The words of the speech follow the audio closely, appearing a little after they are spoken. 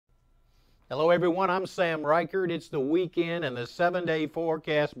Hello everyone, I'm Sam Reichert. It's the weekend and the 7-day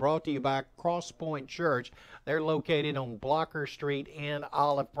forecast brought to you by CrossPointe Church. They're located on Blocker Street in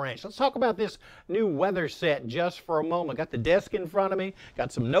Olive Branch. Let's talk about this new weather set just for a moment. Got the desk in front of me,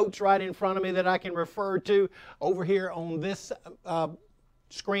 got some notes right in front of me that I can refer to. Over here on this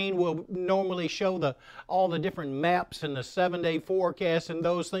screen will normally show all the different maps and the 7-day forecast and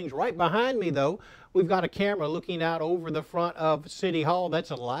those things. Right behind me though, we've got a camera looking out over the front of City Hall. That's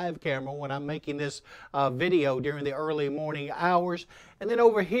a live camera when I'm making this video during the early morning hours. And then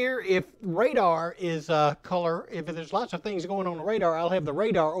over here, if radar is color, if there's lots of things going on the radar, I'll have the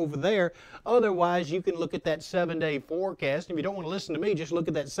radar over there. Otherwise, you can look at that 7-day forecast. If you don't want to listen to me, just look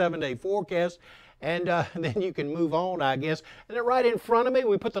at that 7-day forecast. And then you can move on, I guess. And then right in front of me,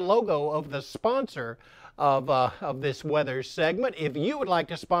 we put the logo of the sponsor of this weather segment. If you would like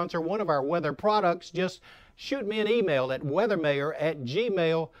to sponsor one of our weather products, just shoot me an email at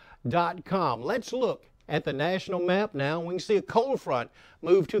weathermayor@gmail.com. Let's look at the national map now. We can see a cold front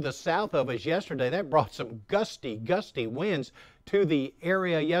move to the south of us yesterday. That brought some gusty winds to the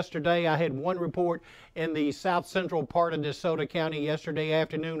area yesterday. I had one report in the south central part of DeSoto County yesterday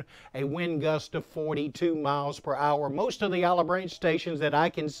afternoon, a wind gust of 42 miles per hour. Most of the Olive Branch stations that I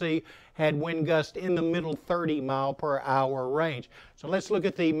can see had wind gusts in the middle 30 mile per hour range. So let's look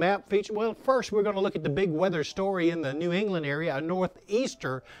at the map feature. Well, first we're going to look at the big weather story in the New England area, a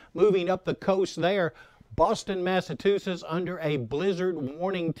northeaster moving up the coast there. Boston, Massachusetts under a blizzard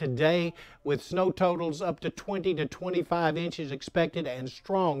warning today with snow totals up to 20 to 25 inches expected and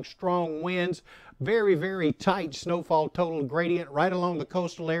strong winds. Very tight snowfall total gradient right along the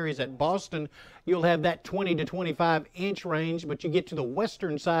coastal areas at Boston. You'll have that 20 to 25 inch range, but you get to the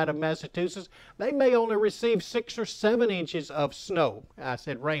western side of Massachusetts, they may only receive 6 or 7 inches of snow. I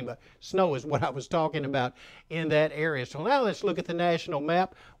said rain, but snow is what I was talking about in that area. So now let's look at the national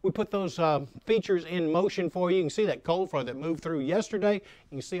map. We put those features in motion for you. You can see that cold front that moved through yesterday.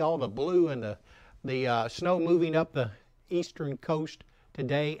 You can see all the blue and the snow moving up the eastern coast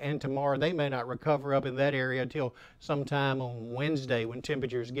today and tomorrow. They may not recover up in that area until sometime on Wednesday when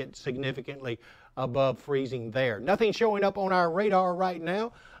temperatures get significantly above freezing there. Nothing showing up on our radar right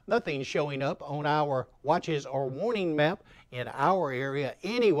now. Nothing showing up on our watches or warning map in our area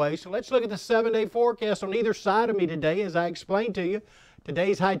anyway. So let's look at the 7-day forecast on either side of me today. As I explained to you,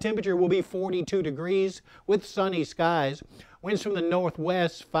 today's high temperature will be 42 degrees with sunny skies. Winds from the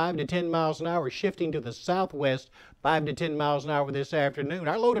northwest 5 to 10 miles an hour, shifting to the southwest 5 to 10 miles an hour this afternoon.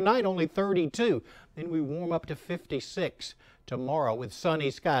 Our low tonight only 32. Then we warm up to 56 tomorrow with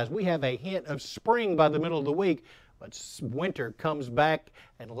sunny skies. We have a hint of spring by the middle of the week, but winter comes back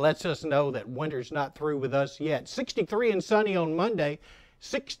and lets us know that winter's not through with us yet. 63 and sunny on Monday,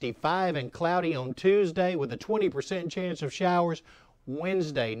 65 and cloudy on Tuesday with a 20% chance of showers.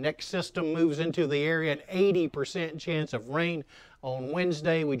 Wednesday, next system moves into the area, an 80% chance of rain on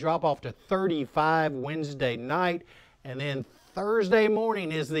Wednesday. We drop off to 35 Wednesday night, and then Thursday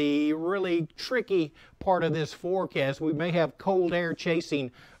morning is the really tricky part of this forecast. We may have cold air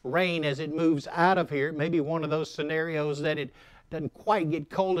chasing rain as it moves out of here. It may be one of those scenarios that it doesn't quite get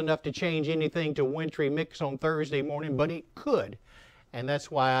cold enough to change anything to wintry mix on Thursday morning, but it could, and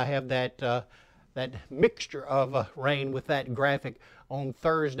that's why I have that mixture of rain with that graphic on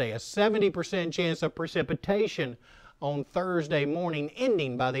Thursday. A 70% chance of precipitation on Thursday morning,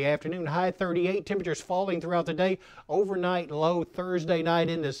 ending by the afternoon. High 38, temperatures falling throughout the day. Overnight low Thursday night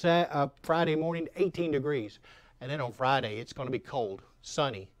into Friday morning, 18 degrees. And then on Friday, it's going to be cold,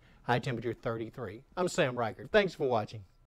 sunny, high temperature 33. I'm Sam Reichert. Thanks for watching.